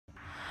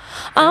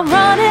I'm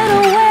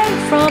running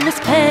away from this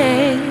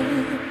pain.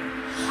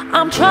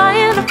 I'm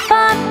trying to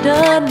find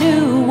a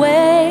new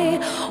way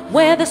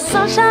where the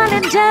sun's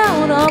shining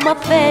down on my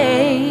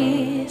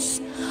face.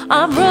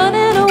 I'm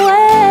running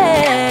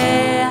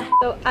away.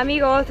 So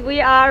amigos, we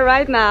are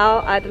right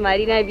now at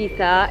Marina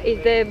Ibiza.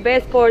 It's the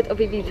best port of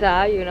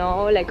Ibiza, you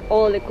know, like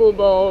all the cool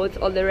boats,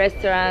 all the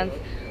restaurants,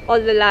 all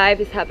the life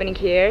is happening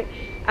here.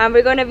 And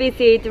we're gonna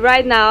visit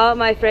right now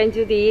my friend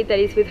Judy that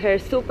is with her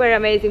super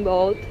amazing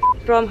boat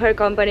from her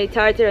company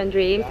Charter and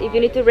Dreams. If you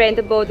need to rent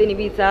a boat in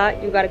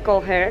Ibiza, you gotta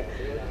call her.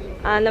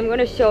 And I'm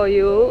gonna show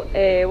you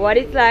what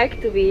it's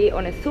like to be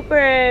on a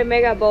super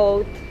mega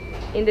boat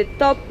in the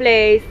top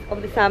place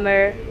of the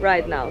summer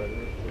right now.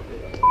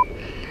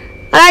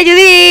 Hola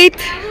Judith.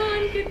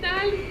 ¿Qué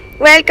tal?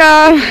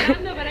 Welcome.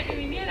 Para que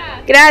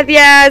vinieras.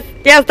 Gracias,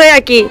 ya estoy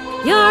aquí.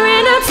 You're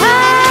in a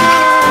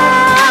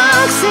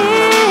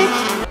toxic.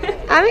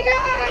 Amiga,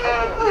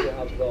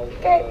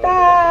 ¿qué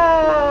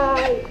tal?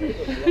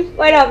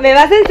 Bueno, me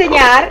vas a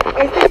enseñar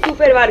este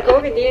super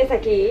barco que tienes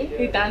aquí.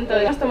 Y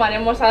tanto, nos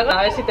tomaremos algo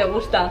a ver si te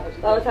gusta.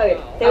 Vamos a ver,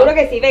 seguro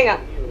que sí, venga,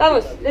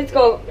 vamos, let's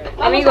go.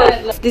 Vamos Amigos, a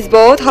verlo. this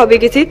boat, how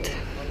big is it?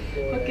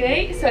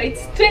 Okay, so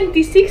it's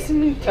 26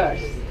 meters.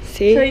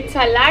 Sí. So it's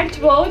a large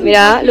boat.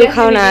 Mira, look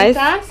how nice.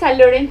 San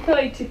Lorenzo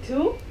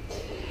 82.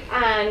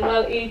 And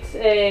well, it's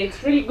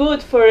really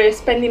good for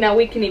spending a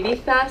week in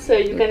Ibiza, so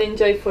you can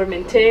enjoy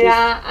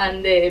Formentera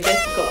and the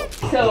best coast.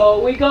 So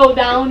we go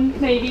down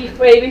maybe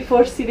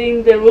before sitting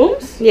in the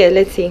rooms. Yeah,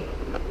 let's see.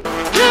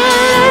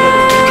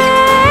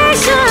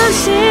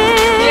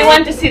 You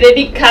want to see the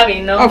big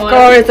cabin, no? Of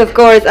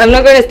course, I'm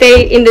not gonna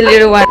stay in the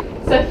little one.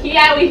 So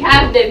here we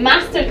have the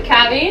master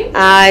cabin.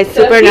 Ah, it's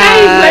So super here is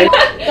nice.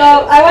 where- So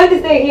I want to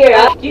stay here.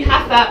 You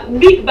have a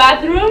big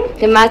bathroom.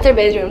 The master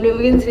bedroom, look,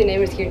 we can see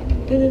neighbors here.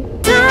 Time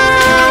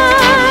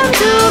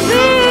to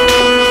be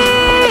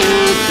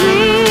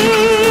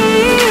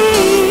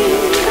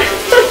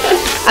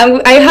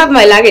free. I have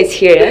my luggage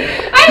here.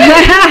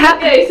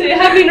 Okay, so you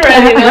have been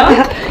ready, no?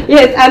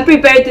 Yes, I'm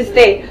prepared to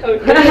stay.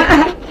 Okay.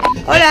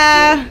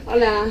 Hola.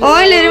 Hola.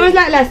 Hoy le tenemos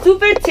la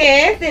super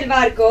chef del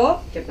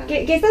barco. ¿Qué tal?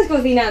 ¿Qué estás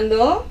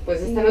cocinando?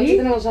 Pues esta noche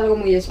tenemos algo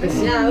muy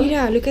especial.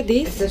 Mira, look at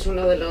this. Este es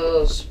uno de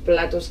los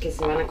platos que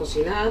se van a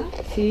cocinar.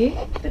 Sí.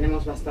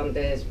 Tenemos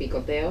bastantes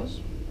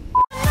picoteos.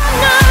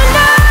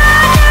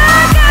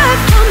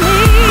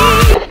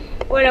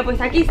 Bueno, pues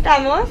aquí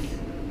estamos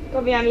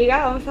con mi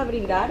amiga. Vamos a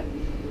brindar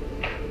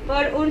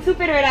por un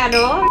super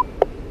verano.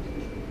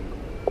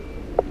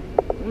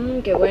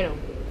 Qué bueno.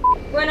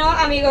 Bueno,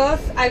 amigos,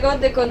 I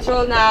got the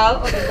control now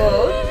of the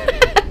boat.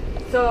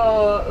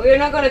 So we're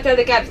not gonna tell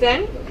the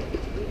captain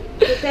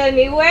to tell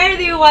me where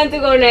do you want to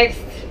go next.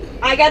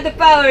 I got the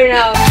power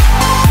now.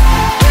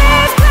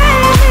 Please baby.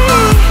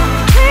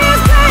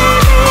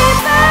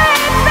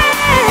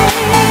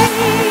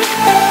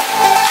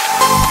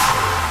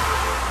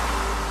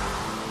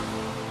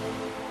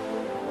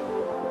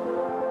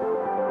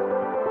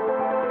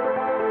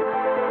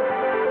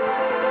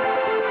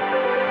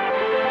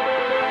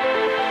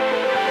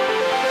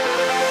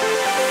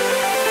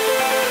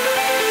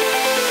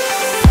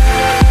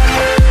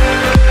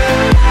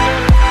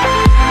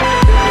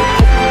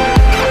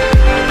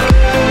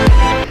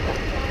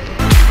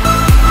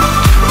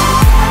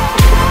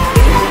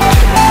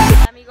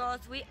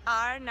 We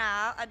are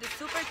now at the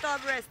super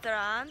top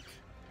restaurant,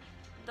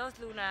 Dos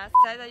Lunas.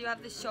 Says that you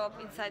have the shop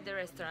inside the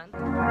restaurant.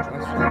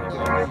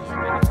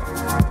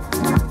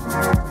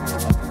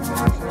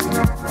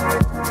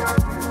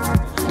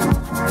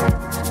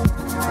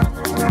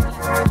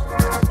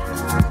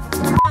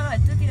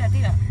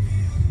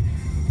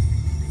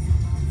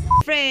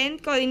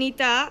 Friend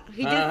Codinita,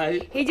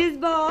 he just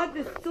bought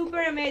the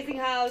super amazing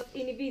house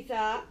in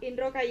Ibiza, in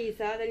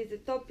Rocaiza. That is the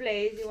top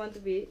place you want to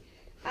be.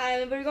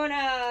 And we're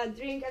gonna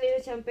drink a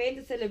little champagne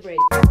to celebrate.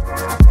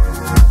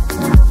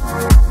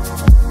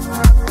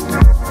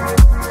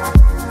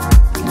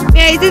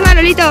 Mira, este es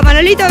Manolito.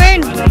 Manolito,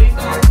 ven.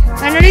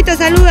 Manolito,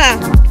 saluda.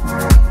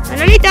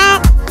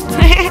 Manolito.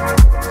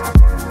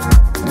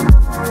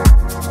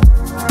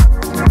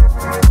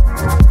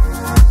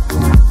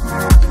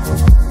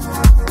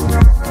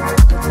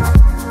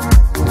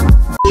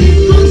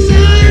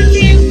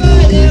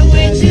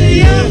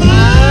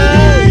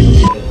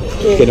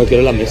 Que no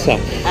quiero la mesa.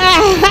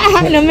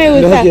 No me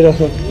gusta. No quiero.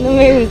 No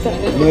me gusta.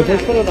 ¿No me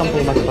puedes poner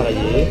tampoco más para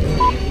allí?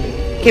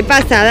 Qué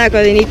pasada,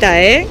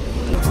 Codinita, ¿eh?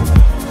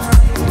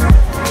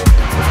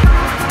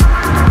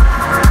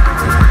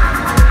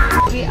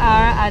 We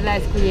are at La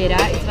Escullera.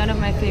 It's one of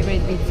my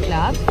favorite beach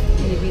clubs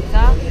in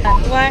Ibiza.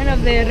 One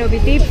of the Rovi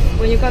tips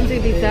when you come to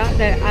Ibiza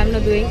that I'm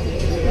not doing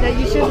is that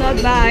you should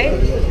not buy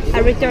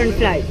a return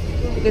flight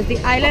because the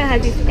island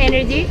has this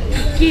energy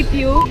to keep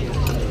you.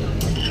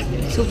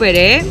 Super,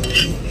 ¿eh?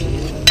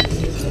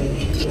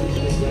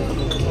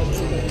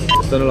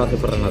 Esto no lo hace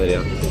por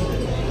ganadería.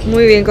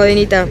 Muy bien,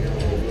 Codinita.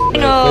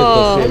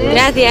 Bueno, Perfecto, sí.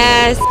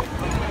 gracias.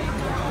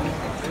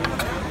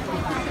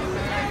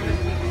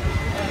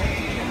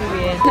 Muy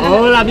bien.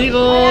 Hola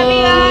amigos. Hola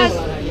amigas.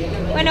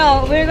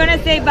 Bueno, we're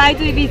gonna say bye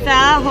to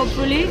Ibiza,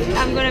 hopefully.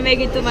 I'm gonna make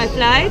it to my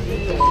flight.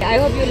 I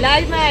hope you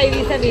liked my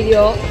Ibiza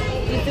video.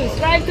 Please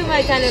subscribe to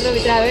my channel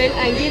RoviTravel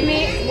and give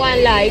me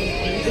 1 like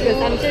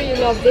because I'm sure you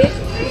loved it.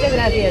 Muchas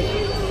gracias.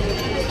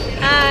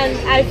 And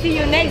I'll see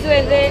you next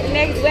Wednesday.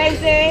 Next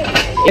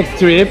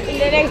trip. In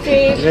the next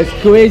trip. Let's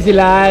crazy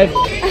life.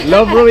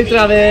 Love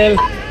RoviTravel.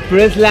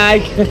 Press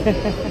like.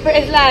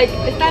 Press like.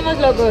 Estamos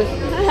locos.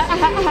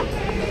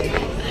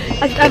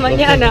 Hasta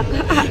mañana.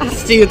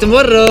 See you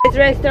tomorrow. Best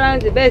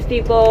restaurants, the best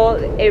people,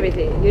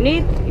 everything you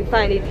need, you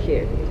find it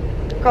here.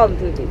 Come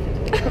to Ibiza.